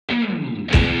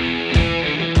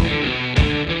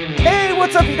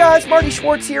What's up, you guys? Marty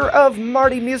Schwartz here of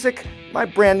Marty Music, my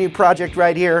brand new project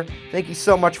right here. Thank you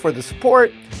so much for the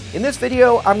support. In this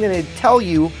video, I'm going to tell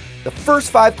you the first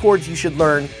 5 chords you should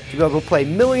learn to be able to play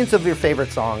millions of your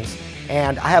favorite songs.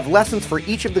 And I have lessons for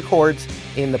each of the chords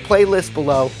in the playlist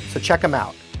below, so check them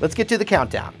out. Let's get to the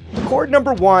countdown. Chord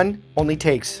number 1 only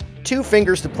takes 2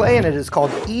 fingers to play, and it is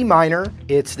called E minor.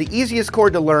 It's the easiest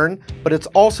chord to learn, but it's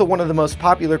also one of the most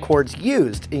popular chords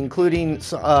used, including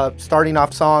starting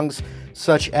off songs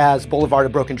such as Boulevard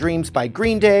of Broken Dreams by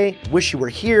Green Day, Wish You Were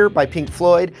Here by Pink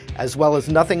Floyd, as well as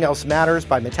Nothing Else Matters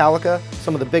by Metallica.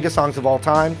 Some of the biggest songs of all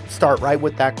time start right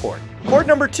with that chord. Chord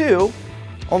number 2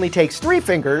 only takes 3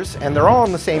 fingers, and they're all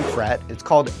on the same fret. It's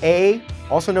called A,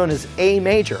 also known as A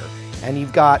major. And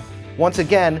you've got, once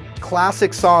again,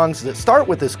 classic songs that start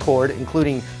with this chord,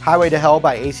 including Highway to Hell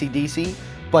by AC/DC,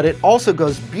 but it also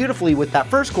goes beautifully with that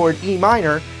first chord, E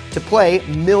minor, to play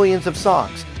millions of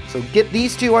songs. So get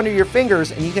these 2 under your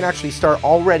fingers and you can actually start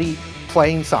already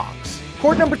playing songs.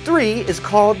 Chord number 3 is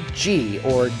called G,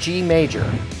 or G major,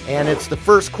 and it's the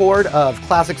first chord of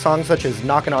classic songs such as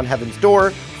Knockin' on Heaven's Door,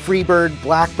 Freebird,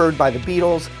 Blackbird by the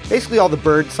Beatles, basically all the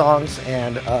Bird songs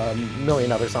and a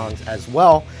million other songs as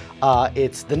well.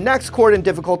 It's the next chord in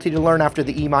difficulty to learn after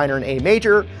the E minor and A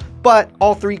major, but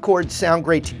all 3 chords sound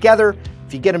great together.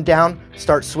 If you get them down,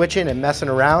 start switching and messing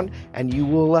around, and you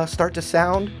will start to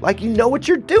sound like you know what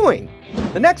you're doing.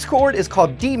 The next chord is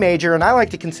called D major, and I like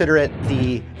to consider it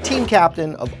the team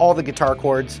captain of all the guitar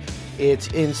chords. It's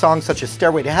in songs such as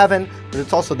Stairway to Heaven, but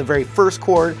it's also the very first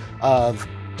chord of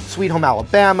Sweet Home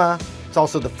Alabama. It's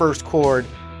also the first chord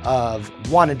of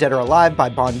Wanted Dead or Alive by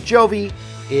Bon Jovi.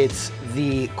 It's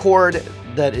the chord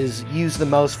that is used the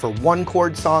most for 1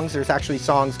 chord songs. There's actually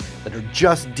songs that are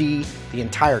just D the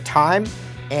entire time.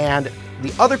 And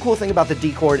the other cool thing about the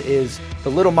D chord is the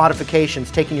little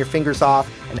modifications, taking your fingers off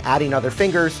and adding other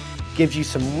fingers, gives you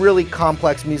some really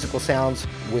complex musical sounds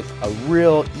with a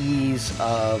real ease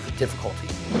of difficulty.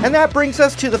 And that brings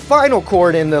us to the final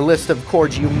chord in the list of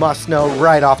chords you must know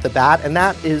right off the bat, and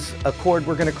that is a chord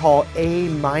we're going to call A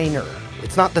minor.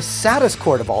 It's not the saddest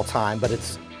chord of all time, but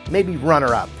it's maybe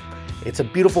runner-up. It's a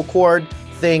beautiful chord.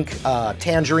 Think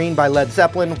Tangerine by Led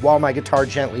Zeppelin, While My Guitar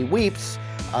Gently Weeps,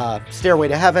 Stairway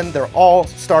to Heaven. They're all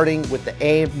starting with the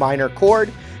A minor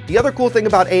chord. The other cool thing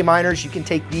about A minor is you can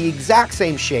take the exact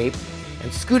same shape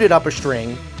and scoot it up a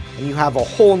string, and you have a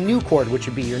whole new chord, which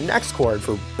would be your next chord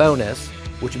for bonus,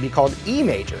 which would be called E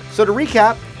major. So to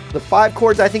recap, the 5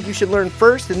 chords I think you should learn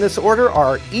first in this order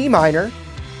are E minor,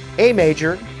 A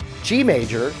major, G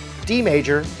major, D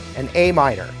major, and A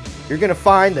minor. You're going to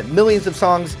find that millions of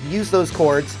songs use those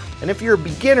chords, and if you're a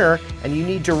beginner and you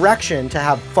need direction to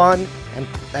have fun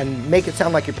and make it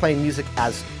sound like you're playing music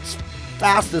as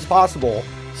fast as possible,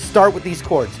 start with these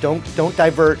chords. Don't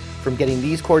divert from getting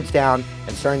these chords down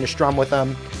and starting to strum with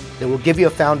them. It will give you a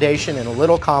foundation and a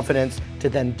little confidence to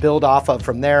then build off of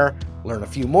from there. Learn a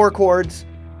few more chords,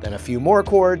 then a few more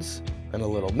chords, then a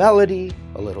little melody,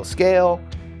 a little scale.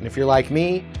 And if you're like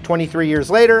me, 23 years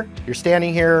later, you're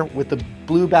standing here with the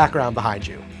blue background behind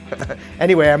you.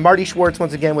 Anyway, I'm Marty Schwartz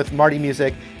once again with Marty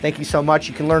Music. Thank you so much.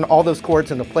 You can learn all those chords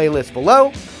in the playlist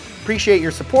below. Appreciate your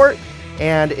support.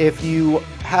 And if you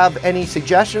have any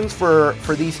suggestions for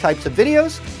these types of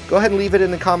videos, go ahead and leave it in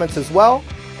the comments as well.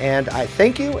 And I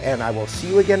thank you, and I will see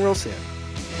you again real soon.